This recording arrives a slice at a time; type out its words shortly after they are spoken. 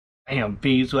Damn,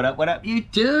 bees, what up,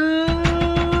 YouTube?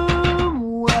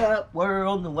 What up,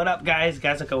 world? What up, guys?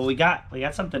 Look what we got. We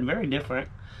got something very different.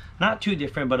 Not too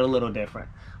different, but a little different.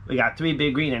 We got 3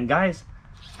 big green, and guys,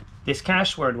 this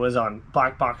Cashword was on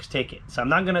Black Box Ticket. So I'm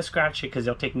not gonna scratch it because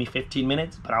it'll take me 15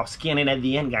 minutes, but I'll scan it at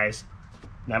the end, guys.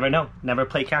 Never know. Never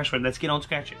play Cashword. Let's get on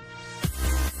scratch it.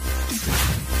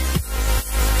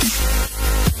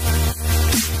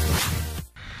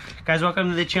 Guys, welcome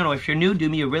to the channel. If you're new, do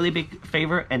me a really big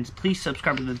favor and please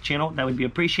subscribe to the channel. That would be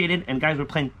appreciated. And guys, we're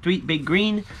playing 3 big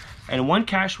green and 1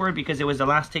 Cashword because it was the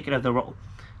last ticket of the roll.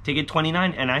 Ticket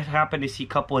 29, and I happened to see a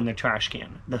couple in the trash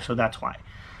can. So that's why.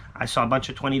 I saw a bunch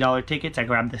of $20 tickets. I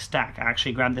grabbed the stack. I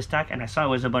actually grabbed the stack and I saw it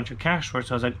was a bunch of Cashword.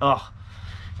 So I was like, ugh.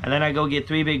 And then I go get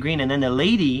 3 big green, and then the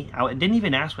lady, I didn't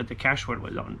even ask what the Cashword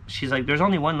was on. She's like, there's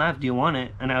only 1 left. Do you want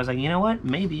it? And I was like, you know what?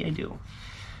 Maybe I do.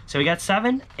 So we got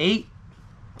 7, 8,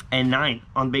 and 9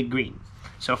 on big green.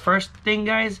 So first thing,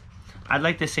 guys, I'd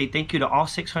like to say thank you to all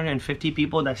 650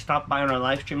 people that stopped by on our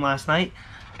live stream last night.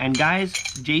 And guys,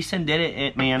 Jason did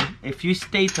it, man. If you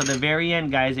stayed till the very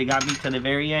end, guys, it got me to the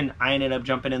very end. I ended up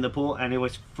jumping in the pool and it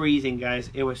was freezing, guys.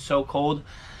 It was so cold,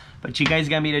 but you guys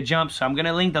got me to jump. So I'm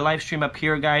gonna link the live stream up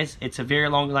here, guys. It's a very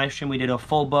long live stream. We did a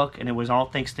full book and it was all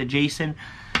thanks to Jason.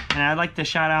 And I'd like to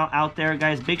shout out there,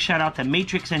 guys. Big shout out to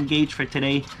Matrix Engage for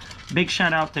today. Big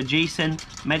shout out to Jason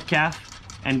Metcalf.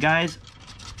 And guys,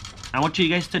 I want you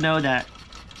guys to know that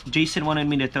Jason wanted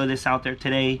me to throw this out there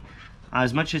today.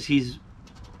 As much as he's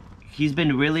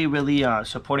been really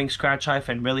supporting Scratch Life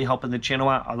and really helping the channel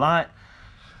out a lot,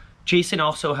 Jason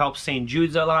also helps St.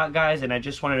 Jude's a lot, guys. And I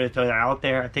just wanted to throw that out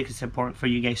there. I think it's important for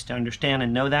you guys to understand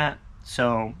and know that.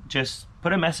 So just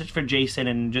put a message for Jason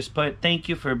and just put thank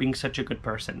you for being such a good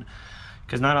person,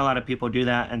 because not a lot of people do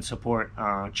that and support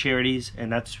charities,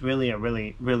 and that's really a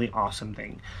really awesome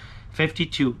thing.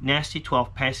 52, Nasty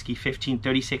 12, Pesky 15,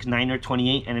 36, Niner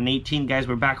 28, and an 18. Guys,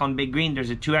 we're back on big green.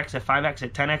 There's a 2x, a 5x, a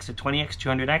 10x, a 20x,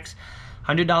 200x,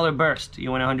 $100 burst.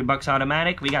 You want $100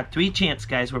 automatic? We got 3 chance,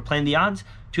 guys. We're playing the odds.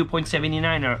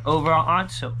 2.79 are overall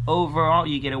odds, so overall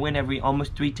you get a win every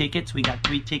almost 3 tickets. We got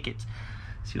 3 tickets.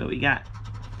 See what we got.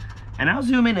 And I'll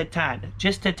zoom in a tad,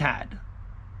 just a tad.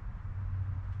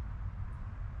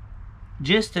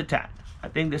 Just a tad. I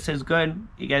think this is good.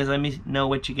 You guys let me know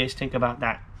what you guys think about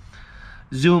that,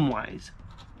 zoom wise.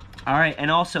 Alright,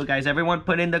 and also, guys, everyone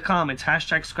put in the comments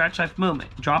hashtag Scratch Life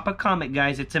Movement. Drop a comment,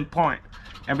 guys. It's important.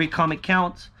 Every comment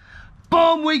counts.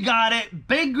 Boom, we got it.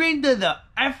 Big green to the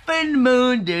effing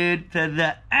moon, dude. To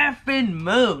the effing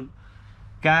moon.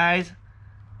 Guys,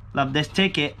 love this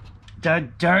ticket. The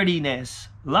dirtiness.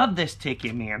 Love this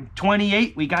ticket, man.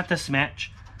 28, we got the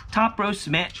smash. Top row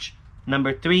smash.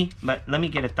 Number 3, but let me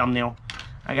get a thumbnail.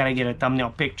 I gotta get a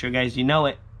thumbnail picture, guys. You know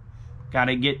it.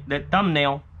 Gotta get the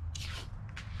thumbnail.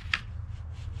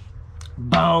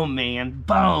 Boom, man.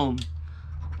 Boom.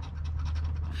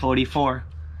 44.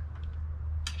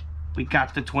 We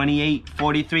got the 28.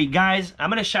 43. Guys, I'm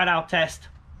gonna shout out Test.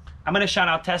 I'm gonna shout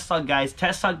out Tesla, guys.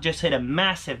 Tesla just hit a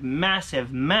massive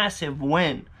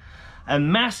win. A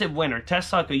massive winner.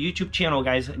 Tesla, a YouTube channel,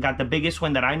 guys, got the biggest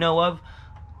win that I know of.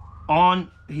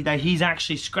 That he's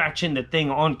actually scratching the thing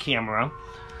on camera.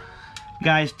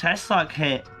 Guys, Tesla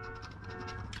hit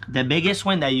the biggest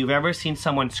win that you've ever seen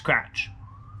someone scratch.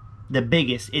 The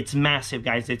biggest. It's massive,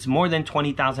 guys. It's more than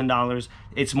 $20,000.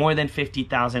 It's more than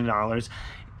 $50,000.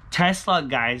 Tesla,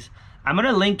 guys, I'm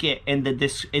gonna link it in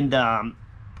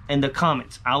the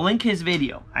comments. I'll link his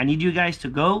video. I need you guys to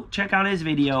go check out his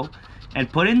video and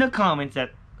put in the comments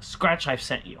that Scratch Life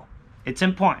sent you. It's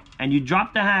important. And you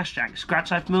drop the hashtag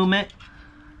Scratch Life Movement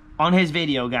on his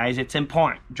video, guys. It's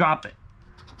important. Drop it.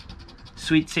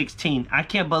 Sweet 16. I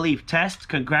can't believe. Test,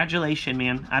 congratulations,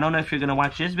 man. I don't know if you're going to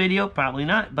watch this video. Probably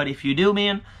not. But if you do,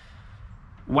 man,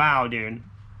 wow, dude.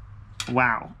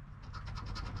 Wow.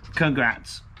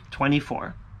 Congrats.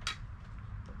 24.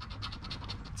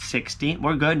 60.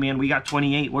 We're good, man. We got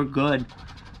 28. We're good.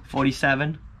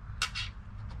 47.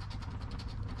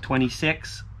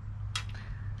 26.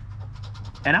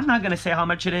 And I'm not going to say how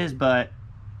much it is, but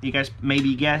you guys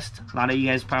maybe guessed. A lot of you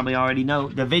guys probably already know.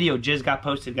 The video just got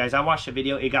posted, guys. I watched the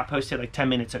video. It got posted like 10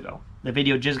 minutes ago. The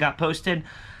video just got posted.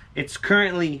 It's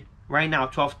currently, right now,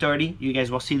 12:30. You guys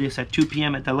will see this at 2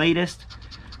 p.m. at the latest.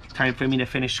 Time for me to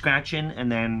finish scratching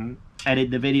and then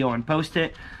edit the video and post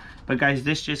it. But guys,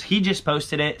 he just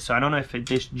posted it, so I don't know if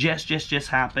this just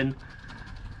happened.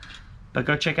 But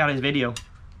go check out his video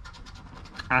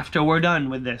after we're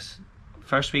done with this.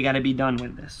 First, we got to be done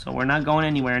with this. So we're not going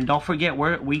anywhere. And don't forget,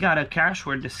 we got a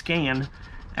Cashword to scan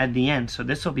at the end. So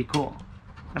this will be cool.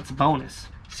 That's a bonus.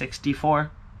 64.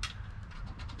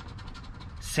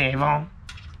 Save on.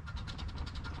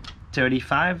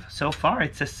 35. So far,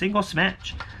 it's a single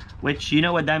smash, which you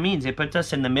know what that means. It puts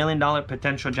us in the $1 million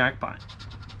potential jackpot.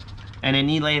 And an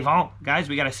Elay vault. Guys,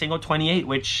 we got a single 28,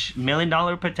 which $1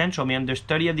 million potential, man. There's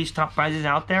 30 of these top prizes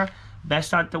out there.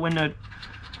 Best odds to win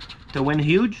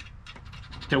huge,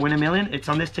 to win $1 million. It's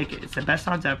on this ticket. It's the best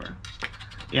odds ever.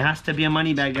 It has to be a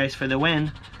money bag, guys, for the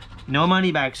win. No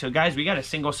money bag. So, guys, we got a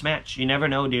single smash. You never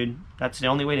know, dude. That's the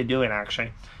only way to do it,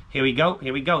 actually. Here we go.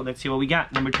 Here we go. Let's see what we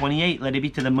got. Number 28. Let it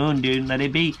be to the moon, dude. Let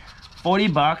it be. 40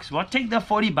 bucks. We'll take the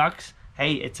 40 bucks.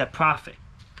 Hey, it's a profit.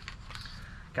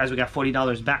 Guys, we got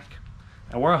 $40 back.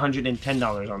 And we're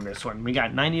 $110 on this one. We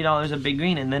got $90 of big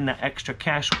green and then the extra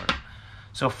cash word.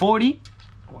 So 40,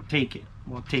 we'll take it.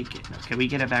 We'll take it. Okay, we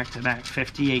get it back to back.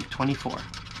 58, 24,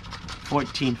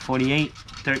 14, 48,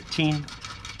 13,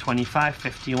 25,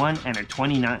 51, and a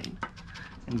 29.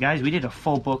 And guys, we did a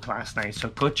full book last night, so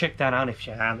go check that out if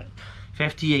you haven't.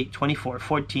 58, 24,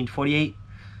 14, 48,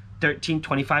 13,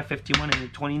 25, 51, and a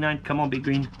 29. Come on, big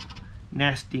green.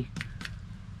 Nasty.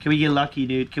 Can we get lucky,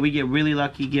 dude? Can we get really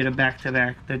lucky, get a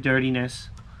back-to-back? The dirtiness.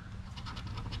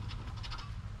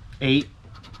 8.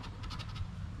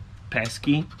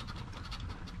 Pesky.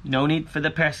 No need for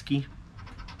the pesky.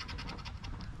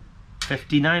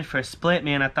 59 for a split,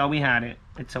 man. I thought we had it.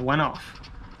 It's a one-off.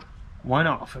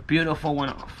 One-off. A beautiful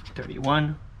one-off.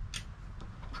 31.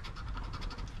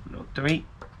 No 3.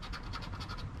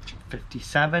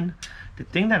 57. The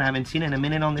thing that I haven't seen in a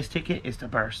minute on this ticket is the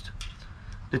burst.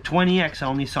 The 20x I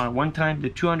only saw it one time. The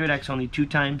 200x only 2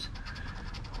 times.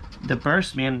 The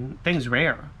burst, man, thing's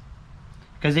rare.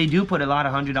 Because they do put a lot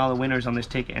of $100 winners on this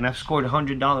ticket. And I've scored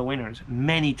 $100 winners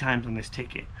many times on this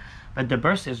ticket. But the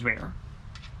burst is rare.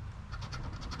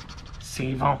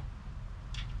 Save on.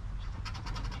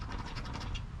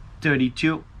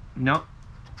 32. No.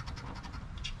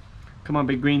 Come on,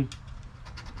 big green.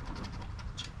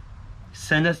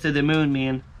 Send us to the moon,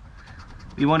 man.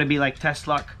 We want to be like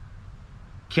Tesla.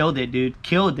 Killed it, dude.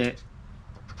 Killed it.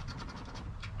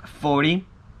 40.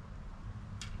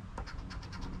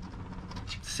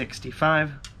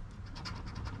 65.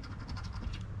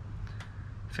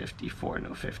 54.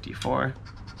 No, 54.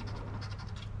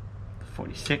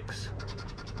 46.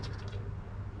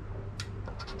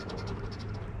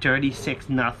 36.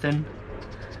 Nothing.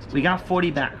 We got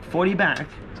 40 back. 40 back.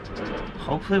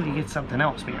 Hopefully we get something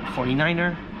else. We got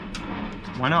 49er.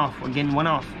 One off. We're getting one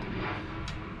off.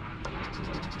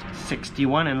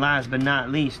 61, and last but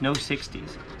not least, no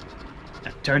 60s. A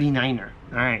 39er.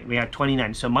 Alright, we got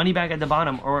 29. So money back at the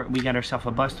bottom, or we got ourselves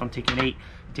a bust on ticket 8.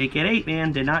 Ticket 8,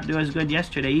 man, did not do as good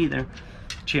yesterday either.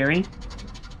 Cherry.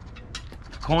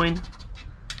 Coin.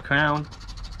 Crown.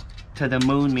 To the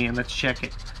moon, man. Let's check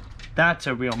it. That's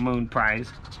a real moon prize.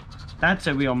 That's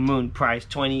a real moon prize.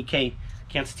 20K.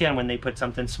 Can't stand when they put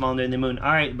something smaller in the moon.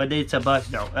 Alright, but it's a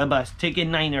bust though. A bust. Ticket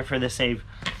 9er for the save.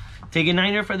 Ticket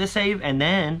 9er for the save, and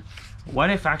then what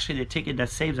if actually the ticket that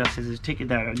saves us is a ticket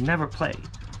that I never play?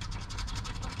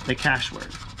 The cash word.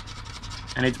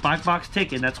 And it's black box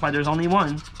ticket, that's why there's only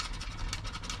one.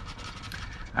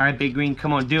 Alright, big green,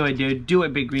 come on, do it, dude. Do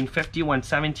it, big green. 51,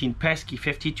 17, pesky,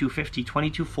 52, 50,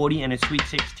 22, 40, and a sweet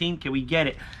 16. Can we get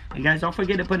it? And guys, don't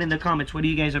forget to put in the comments what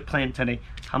you guys are playing today.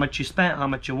 How much you spent, how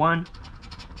much you won.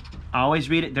 I always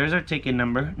read it. There's our ticket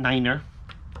number, 9er.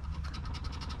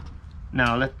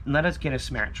 Now, let us get a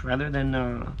smash rather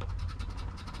than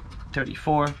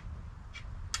 34.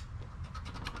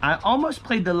 I almost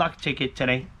played the luck ticket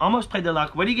today. Almost played the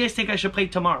luck. What do you guys think I should play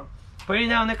tomorrow? Put it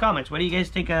down in the comments. What do you guys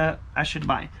think I should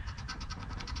buy?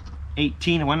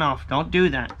 18, one off. Don't do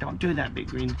that. Don't do that, big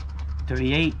green.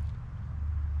 38.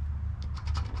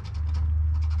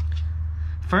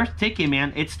 First ticket,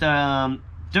 man. It's the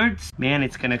third. Man,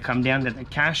 it's going to come down to the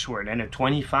cash word and a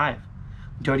 25.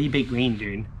 Dirty big green,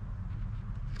 dude.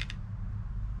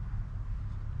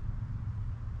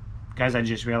 Guys, I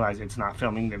just realized it's not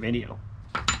filming the video.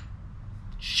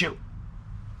 Shoot.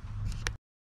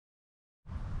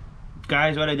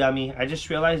 Guys, what a dummy. I just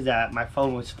realized that my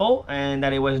phone was full and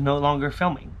that it was no longer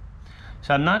filming.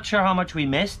 So I'm not sure how much we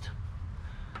missed.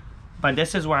 But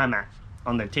this is where I'm at.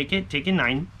 On the ticket, ticket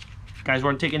 9. Guys, we're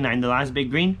on ticket 9, the last big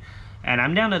green. And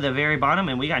I'm down to the very bottom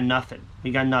and we got nothing.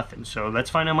 We got nothing. So let's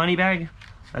find a money bag.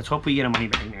 Let's hope we get a money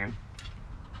bag, man.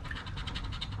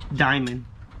 Diamond.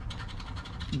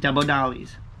 Double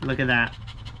dollies. Look at that.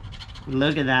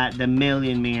 Look at that. The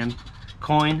million, man.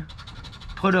 Coin.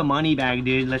 Put a money bag,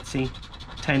 dude. Let's see.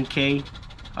 10K.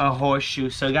 A horseshoe.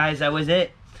 So, guys, that was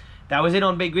it. That was it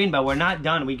on Big Green, but we're not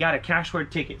done. We got a cash word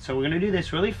ticket. So, we're going to do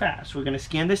this really fast. We're going to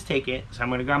scan this ticket. So, I'm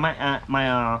going to grab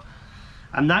my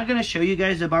I'm not going to show you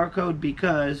guys the barcode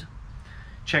because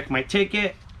check my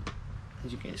ticket.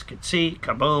 As you guys can see,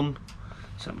 kaboom.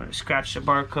 So I'm gonna scratch the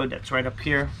barcode that's right up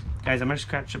here. Guys, I'm gonna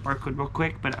scratch the barcode real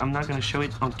quick, but I'm not gonna show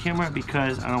it on camera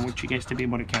because I don't want you guys to be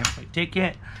able to cash my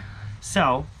ticket.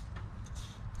 So,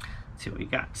 let's see what we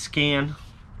got. Scan.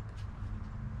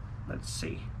 Let's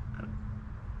see.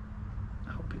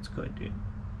 I hope it's good, dude.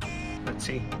 Let's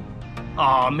see.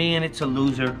 Oh man, it's a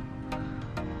loser.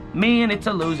 Man, it's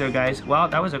a loser, guys. Well,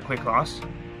 that was a quick loss.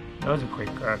 That was a quick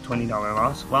 $20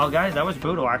 loss. Well, guys, that was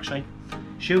brutal, actually.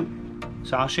 Shoot.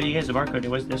 So I'll show you guys the barcode.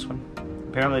 It was this one.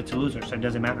 Apparently it's a loser, so it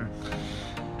doesn't matter.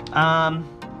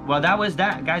 Well, that was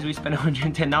that, guys. We spent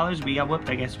 $110. We got whooped,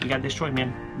 I guess. We got destroyed,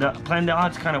 man. Playing the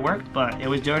odds kind of worked, but it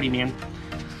was dirty, man.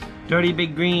 Dirty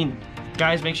big green.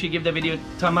 Guys, make sure you give the video a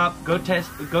thumb up. Go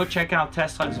check out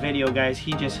Tesla's video, guys.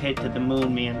 He just hit to the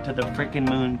moon, man. To the freaking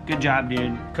moon. Good job,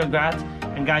 dude. Congrats.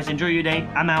 And guys, enjoy your day.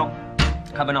 I'm out.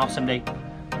 Have an awesome day.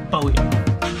 BOOYAH.